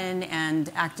veteran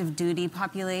and active duty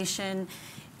population,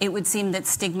 it would seem that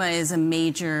stigma is a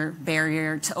major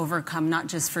barrier to overcome, not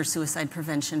just for suicide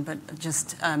prevention, but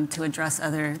just to address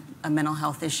other mental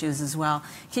health issues as well.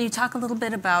 Can you talk a little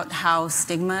bit about how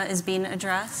stigma is being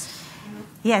addressed?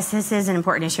 Yes, this is an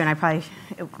important issue, and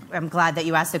I'm glad that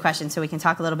you asked the question so we can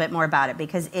talk a little bit more about it,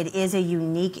 because it is a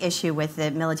unique issue with the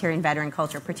military and veteran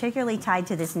culture, particularly tied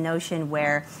to this notion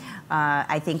where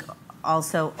I think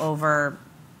also over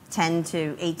 10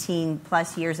 to 18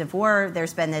 plus years of war,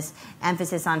 there's been this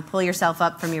emphasis on pull yourself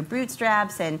up from your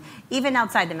bootstraps, and even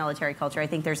outside the military culture, I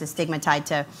think there's a stigma tied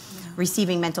to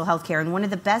receiving mental health care. And one of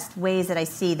the best ways that I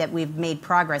see that we've made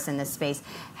progress in this space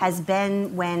has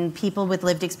been when people with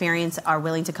lived experience are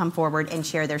willing to come forward and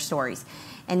share their stories.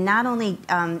 And not only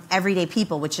everyday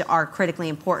people, which are critically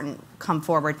important, come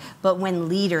forward, but when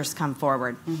leaders come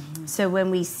forward. Mm-hmm. So when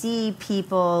we see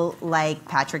people like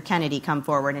Patrick Kennedy come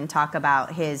forward and talk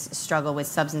about his struggle with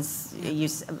substance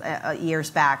use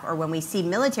years back, or when we see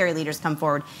military leaders come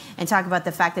forward and talk about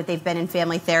the fact that they've been in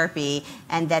family therapy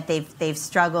and that they've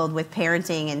struggled with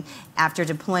parenting, and after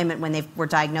deployment when they were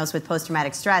diagnosed with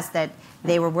post-traumatic stress, that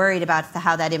they were worried about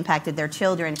how that impacted their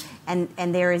children. And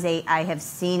there is I have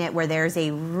seen it where there's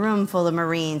a room full of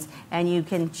Marines and you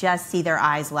can just see their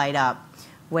eyes light up,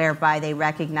 whereby they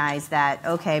recognize that,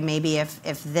 okay, maybe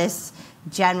if this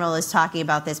general is talking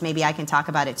about this, maybe I can talk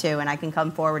about it too, and I can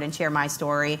come forward and share my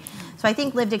story. So I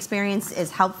think lived experience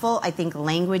is helpful. I think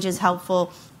language is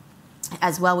helpful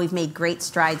as well. We've made great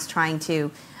strides trying to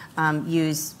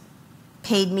use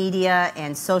paid media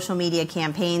and social media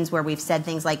campaigns where we've said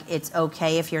things like, it's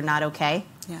okay if you're not okay.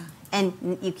 Yeah.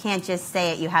 And you can't just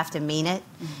say it, you have to mean it.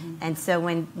 Mm-hmm. And so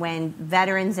when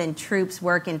veterans and troops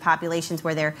work in populations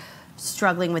where they're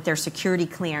struggling with their security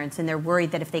clearance and they're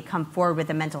worried that if they come forward with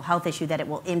a mental health issue that it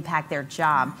will impact their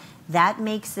job, that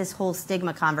makes this whole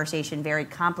stigma conversation very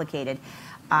complicated.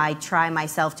 I try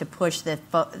myself to push the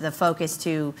focus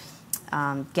to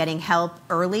getting help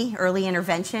early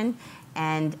intervention,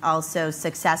 and also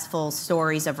successful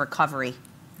stories of recovery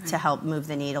to help move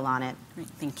the needle on it. Great,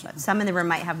 thank you. But some in the room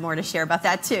might have more to share about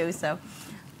that too. So,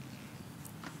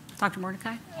 Dr.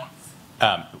 Mordecai?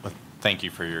 Well, thank you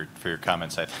for your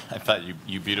comments. I thought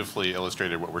you beautifully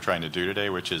illustrated what we're trying to do today,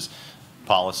 which is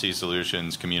policy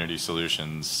solutions, community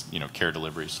solutions, care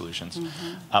delivery solutions.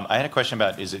 Mm-hmm. I had a question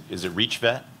about, is it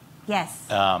ReachVet? Yes.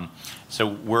 So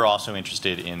we're also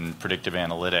interested in predictive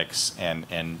analytics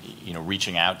and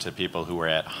reaching out to people who are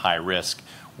at high risk.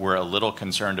 We're a little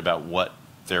concerned about what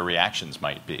their reactions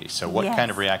might be. So what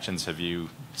kind of reactions have you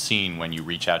seen when you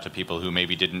reach out to people who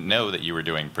maybe didn't know that you were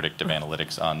doing predictive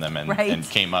analytics on them and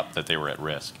came up that they were at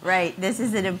risk? Right. This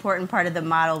is an important part of the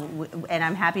model, and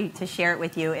I'm happy to share it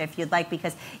with you if you'd like,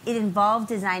 because it involved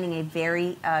designing a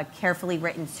very carefully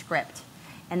written script.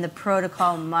 And the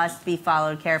protocol must be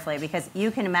followed carefully, because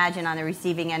you can imagine on the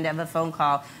receiving end of a phone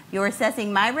call, you're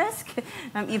assessing my risk.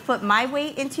 You put my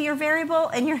weight into your variable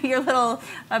and your little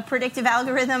predictive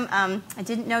algorithm. I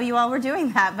didn't know you all were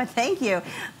doing that, but thank you.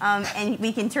 And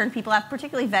we can turn people off,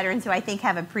 particularly veterans who I think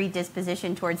have a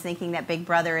predisposition towards thinking that Big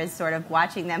Brother is sort of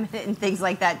watching them and things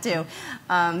like that too.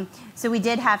 So we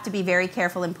did have to be very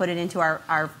careful and put it into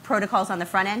our protocols on the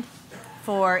front end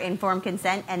for informed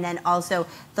consent, and then also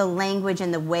the language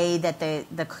and the way that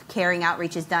the caring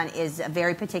outreach is done is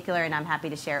very particular, and I'm happy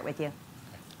to share it with you.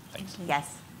 Thanks.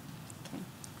 Yes. Okay.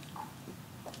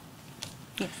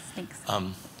 Yes, thanks.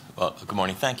 Well, good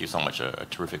morning. Thank you so much. A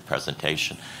terrific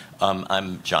presentation.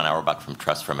 I'm John Auerbach from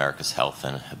Trust for America's Health,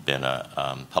 and have been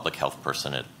a public health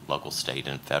person at local, state,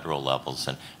 and federal levels,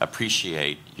 and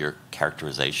appreciate your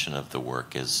characterization of the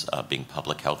work as being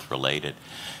public health related.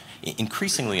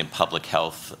 Increasingly in public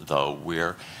health, though,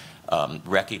 we're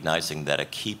recognizing that a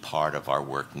key part of our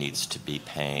work needs to be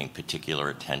paying particular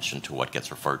attention to what gets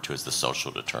referred to as the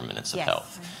social determinants of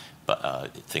health.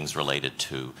 But things related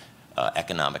to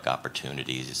economic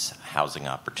opportunities, housing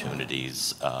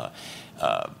opportunities,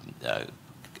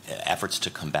 efforts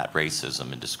to combat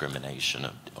racism and discrimination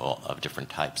of different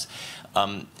types.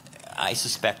 I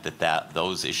suspect that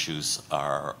those issues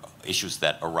are issues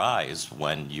that arise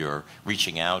when you're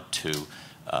reaching out to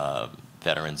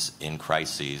veterans in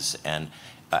crises. And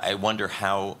I wonder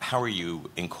how are you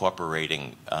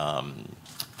incorporating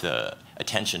the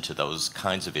attention to those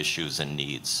kinds of issues and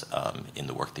needs in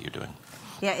the work that you're doing?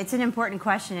 Yeah, it's an important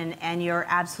question, and you're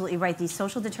absolutely right. These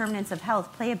social determinants of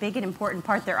health play a big and important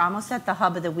part. They're almost at the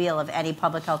hub of the wheel of any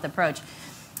public health approach.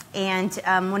 And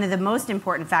one of the most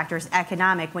important factors,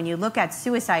 economic. When you look at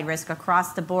suicide risk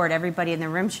across the board, everybody in the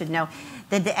room should know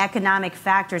that the economic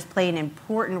factors play an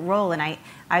important role. And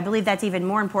I believe that's even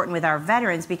more important with our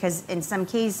veterans, because in some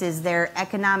cases their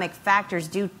economic factors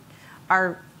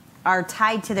are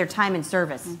tied to their time in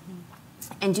service. Mm-hmm.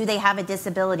 And do they have a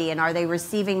disability, and are they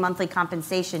receiving monthly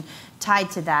compensation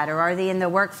tied to that, or are they in the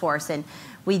workforce? And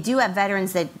we do have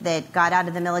veterans that got out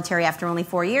of the military after only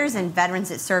 4 years, and veterans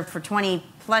that served for 20+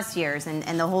 years,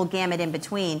 and the whole gamut in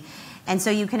between. And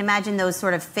so you can imagine those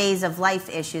sort of phase of life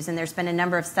issues, and there's been a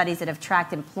number of studies that have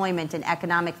tracked employment and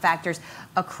economic factors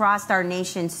across our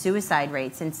nation's suicide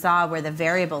rates, and saw where the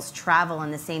variables travel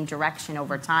in the same direction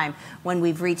over time. When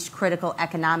we've reached critical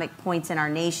economic points in our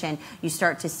nation, you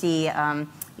start to see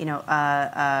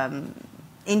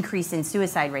increase in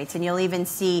suicide rates. And you'll even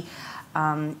see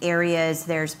areas,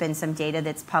 there's been some data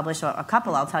that's published, a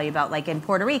couple I'll tell you about, like in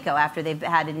Puerto Rico, after they've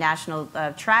had a national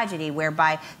tragedy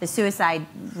whereby the suicide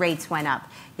rates went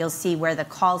up. You'll see where the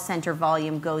call center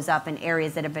volume goes up in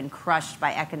areas that have been crushed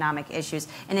by economic issues.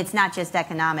 And it's not just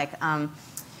economic.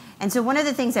 And so one of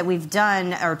the things that we've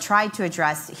done or tried to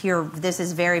address here, this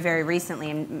is very, very recently,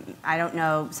 and I don't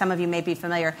know, some of you may be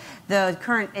familiar, the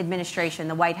current administration,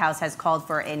 the White House, has called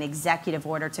for an executive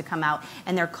order to come out,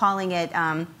 and they're calling it,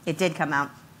 it did come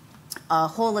out, a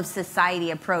whole of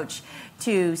society approach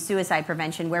to suicide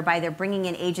prevention, whereby they're bringing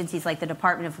in agencies like the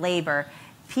Department of Labor,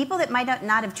 people that might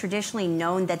not have traditionally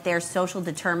known that their social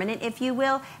determinant, if you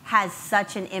will, has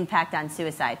such an impact on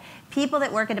suicide. People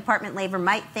that work at Department of Labor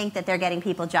might think that they're getting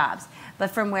people jobs, but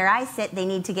from where I sit, they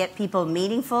need to get people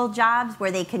meaningful jobs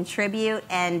where they contribute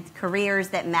and careers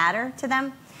that matter to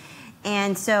them.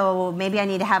 And so maybe I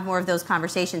need to have more of those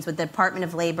conversations with the Department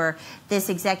of Labor. This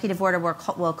executive order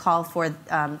will call for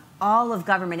all of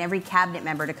government, every cabinet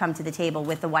member, to come to the table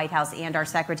with the White House and our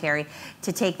secretary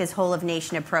to take this whole of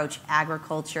nation approach.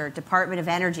 Agriculture, Department of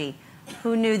Energy.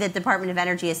 Who knew that the Department of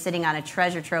Energy is sitting on a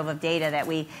treasure trove of data that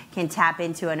we can tap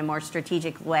into in a more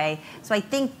strategic way? So I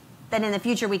think that in the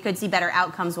future we could see better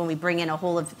outcomes when we bring in a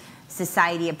whole of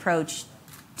society approach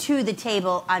to the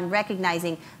table on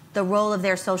recognizing the role of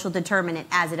their social determinant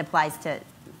as it applies to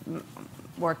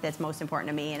work that's most important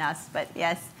to me and us. But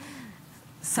yes,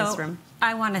 so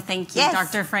I want to thank you, yes,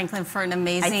 Dr. Franklin, for an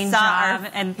amazing job.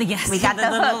 And yes, we got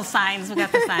the little signs. We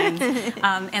got the signs.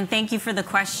 And thank you for the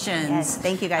questions. Yes,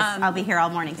 thank you, guys. I'll be here all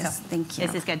morning. Yes, so thank you.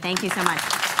 This is good. Thank you so much.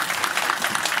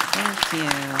 Thank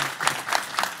you.